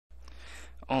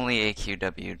Only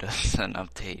AQW does an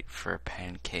update for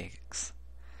pancakes.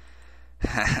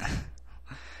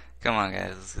 Come on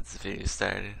guys, let's get this video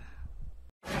started.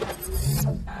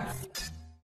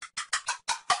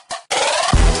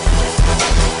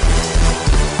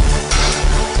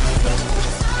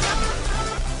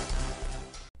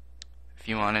 If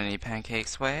you want any pancake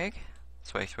swag,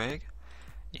 you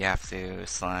have to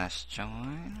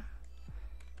 /join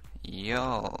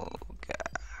yoga.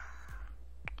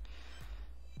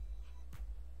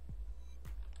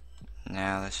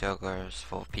 Now this yoga is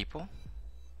full of people,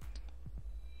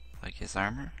 like his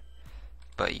armor,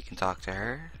 but you can talk to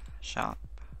her, shop,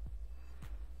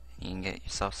 you can get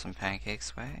yourself some pancake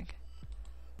swag.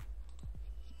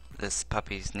 This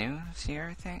puppy's new this year,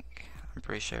 I think. I'm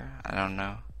pretty sure. I don't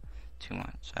know too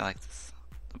much. I like this.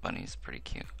 The bunny's pretty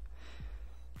cute.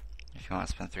 If you want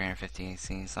to spend 350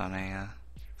 ACs on a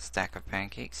stack of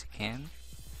pancakes, you can.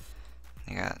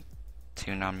 You got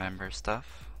 2 non-member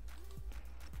stuff,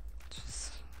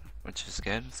 which is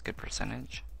good. It's a good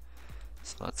percentage.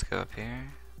 So let's go up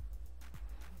here.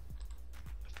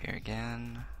 Up here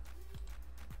again.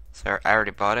 So I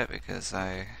already bought it because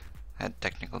I had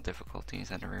technical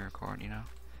difficulties. I had to re-record, you know.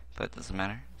 But it doesn't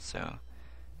matter. So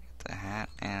get the hat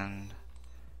and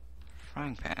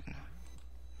frying pan.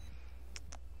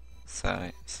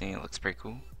 So see, it looks pretty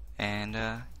cool. And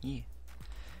yeah.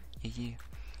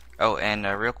 Oh, and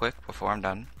real quick before I'm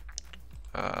done,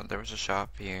 there was a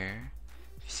shop here.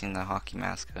 If you've seen the hockey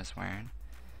mask I was wearing,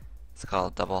 it's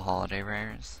called Double Holiday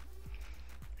Rares.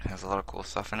 It has a lot of cool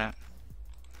stuff in it.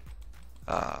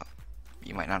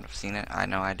 You might not have seen it. I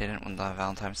know I didn't when the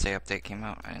Valentine's Day update came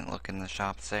out. I didn't look in the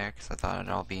shops there because I thought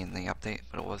it'd all be in the update,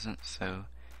 but it wasn't. So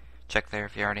check there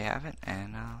if you already have it,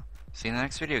 and see you in the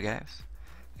next video, guys.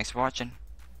 Thanks for watching.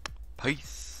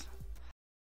 Peace.